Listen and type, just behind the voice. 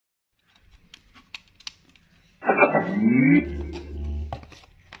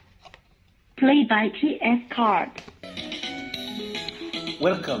Play by TS card.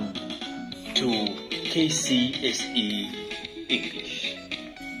 Welcome to KCSE English.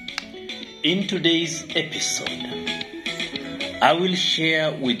 In today's episode, I will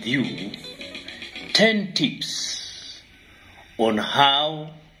share with you 10 tips on how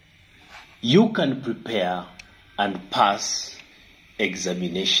you can prepare and pass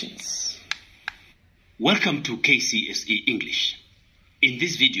examinations. Welcome to KCSE English. In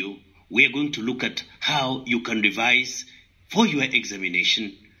this video, we are going to look at how you can revise for your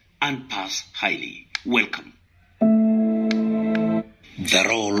examination and pass highly. Welcome. The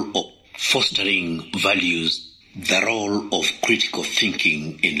role of fostering values, the role of critical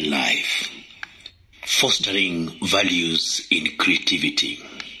thinking in life, fostering values in creativity,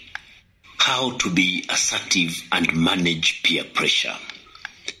 how to be assertive and manage peer pressure,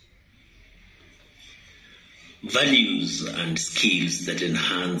 values and skills that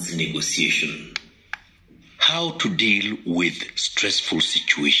enhance negotiation, how to deal with stressful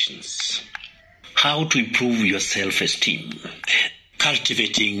situations, how to improve your self-esteem,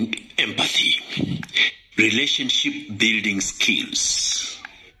 cultivating empathy, relationship building skills,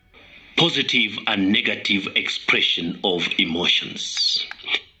 positive and negative expression of emotions,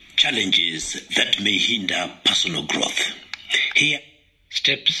 challenges that may hinder personal growth. Here,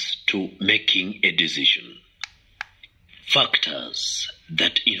 steps to making a decision. Factors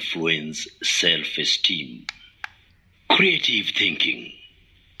that influence self-esteem. Creative thinking.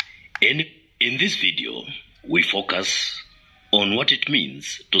 In this video, we focus on what it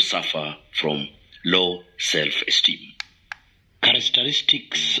means to suffer from low self-esteem.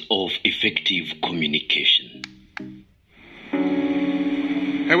 Characteristics of effective communication.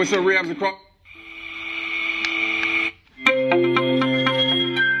 Hey, what's up, Rehabs across?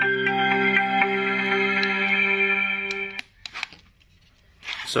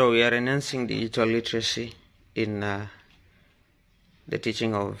 So we are enhancing digital literacy in the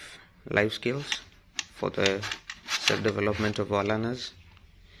teaching of life skills for the self-development of our learners.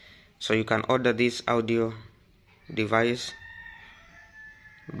 So you can order this audio device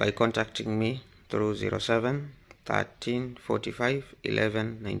by contacting me through 07 13 45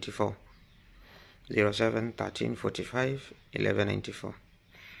 11 94, 07 13 45 11 94.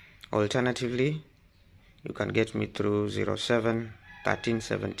 Alternatively, you can get me through 07 13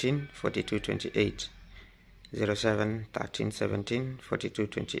 17 42 28, 07 13 17 42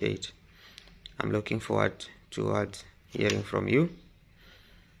 28. I'm looking forward towards hearing from you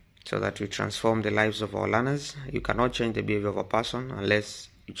so that we transform the lives of our learners. You cannot change the behavior of a person unless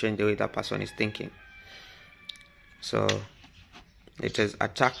you change the way that person is thinking. So let us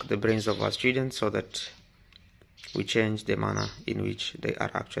attack the brains of our students so that we change the manner in which they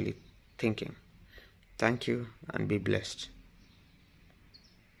are actually thinking. Thank you and be blessed.